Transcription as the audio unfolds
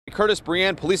Curtis,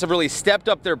 Brianne, police have really stepped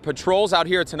up their patrols out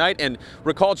here tonight, and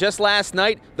recall just last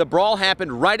night, the brawl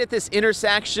happened right at this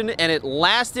intersection and it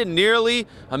lasted nearly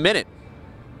a minute.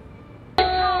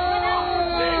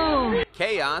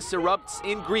 Chaos erupts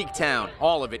in Greektown,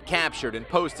 all of it captured and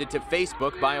posted to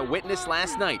Facebook by a witness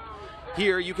last night.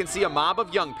 Here you can see a mob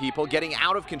of young people getting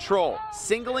out of control,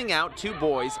 singling out two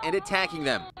boys and attacking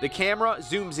them. The camera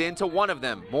zooms in to one of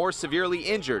them, more severely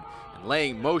injured and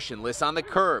laying motionless on the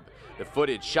curb. The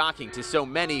footage shocking to so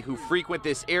many who frequent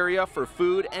this area for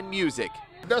food and music.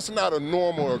 That's not a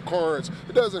normal occurrence.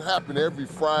 It doesn't happen every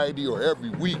Friday or every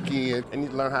weekend. They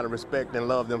need to learn how to respect and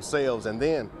love themselves, and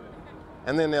then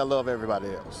they'll love everybody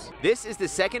else. This is the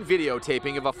second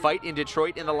videotaping of a fight in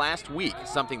Detroit in the last week,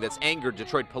 something that's angered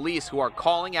Detroit police, who are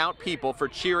calling out people for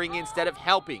cheering instead of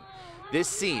helping. This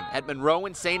scene at Monroe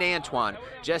and St. Antoine,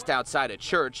 just outside a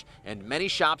church and many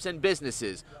shops and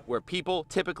businesses where people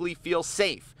typically feel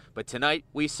safe. But tonight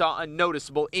we saw a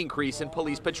noticeable increase in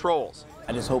police patrols.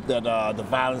 I just hope that the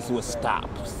violence will stop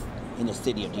in the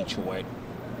city of Detroit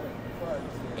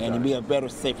and it'll be a better,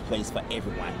 safe place for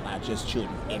everyone, not just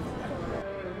children, everyone.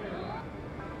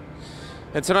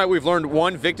 And tonight we've learned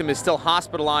one victim is still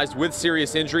hospitalized with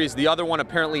serious injuries. The other one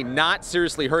apparently not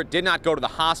seriously hurt, did not go to the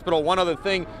hospital. One other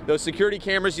thing, those security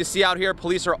cameras you see out here,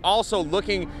 police are also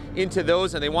looking into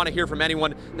those, and they want to hear from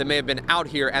anyone that may have been out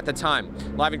here at the time.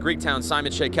 Live in Greektown,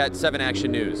 Simon Shaquette, 7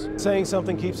 Action News. Saying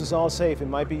something keeps us all safe. It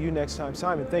might be you next time.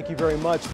 Simon, thank you very much.